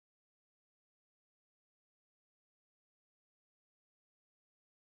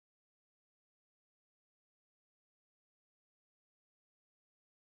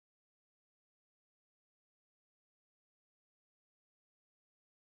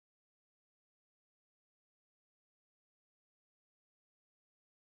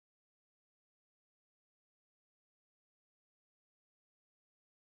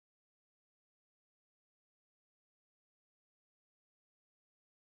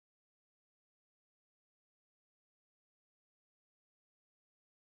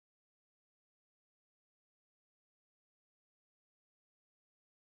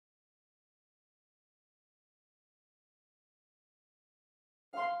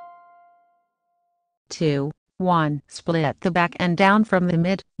2, 1. Split the back and down from the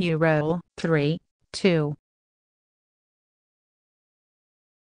mid, you roll. 3, 2.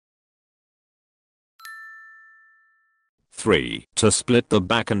 3. To split the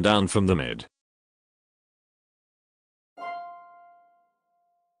back and down from the mid.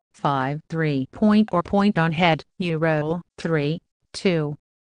 5. 3. Point or point on head, you roll. 3, 2.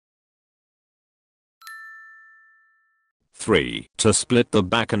 3. To split the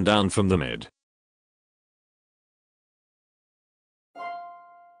back and down from the mid.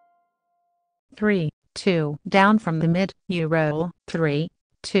 3, 2. Down from the mid, you roll. 3,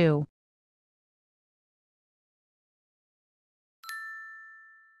 2.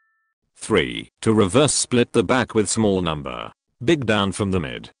 3. To reverse split the back with small number. Big down from the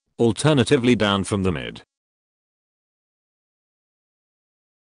mid. Alternatively down from the mid.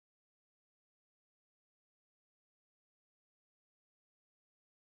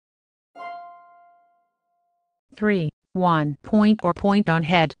 3, 1. Point or point on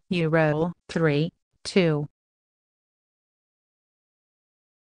head, you roll. 3, 2.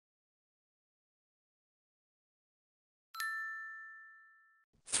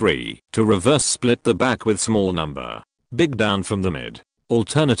 3. To reverse split the back with small number. Big down from the mid.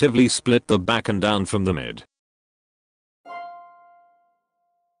 Alternatively split the back and down from the mid.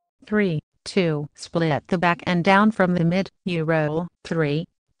 3, 2. Split the back and down from the mid, you roll. 3,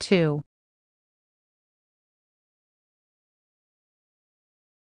 2.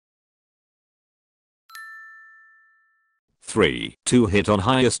 3. To hit on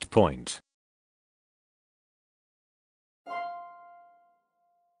highest point.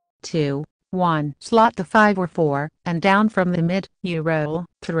 2, 1. Slot the 5 or 4, and down from the mid, you roll.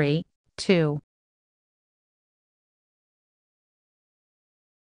 3, 2.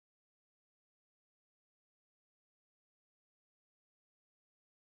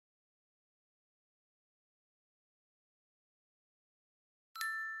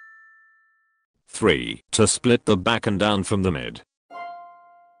 3. To split the back and down from the mid.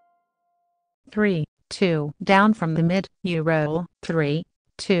 3, 2. Down from the mid, you roll. 3,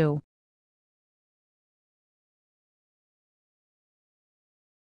 2.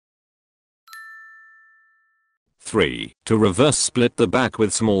 3. To reverse split the back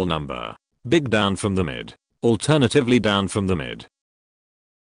with small number. Big down from the mid. Alternatively down from the mid.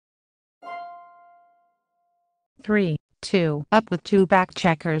 3, 2. Up with 2 back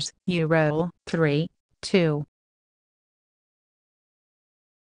checkers, you roll. 3, 2.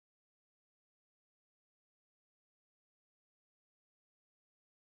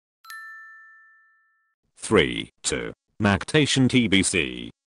 3, 2. Nacktation TBC.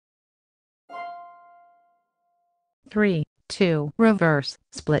 3, 2. Reverse,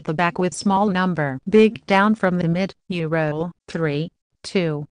 split the back with small number. Big down from the mid, you roll. 3,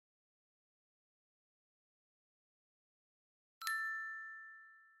 2.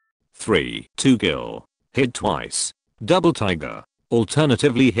 3, 2. Gill. Hit twice. Double tiger.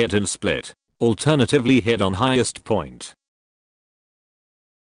 Alternatively hit and split. Alternatively hit on highest point.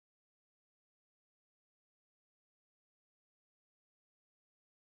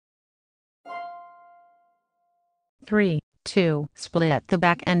 3, 2. Split the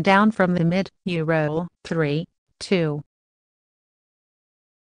back and down from the mid, you roll. 3, 2.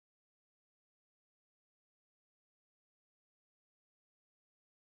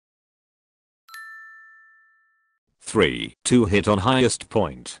 3, 2. Hit on highest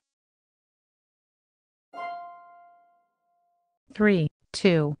point. 3,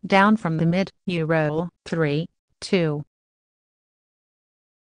 2. Down from the mid, you roll. 3, 2.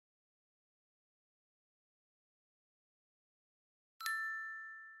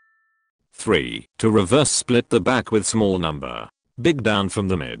 3. To reverse split the back with small number. Big down from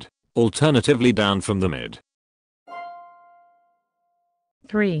the mid. Alternatively down from the mid.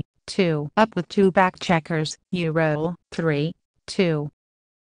 3, 2. Up with 2 back checkers, you roll. 3, 2.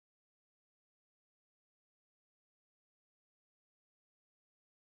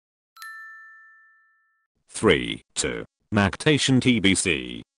 3, 2. Nacktation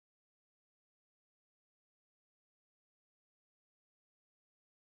TBC.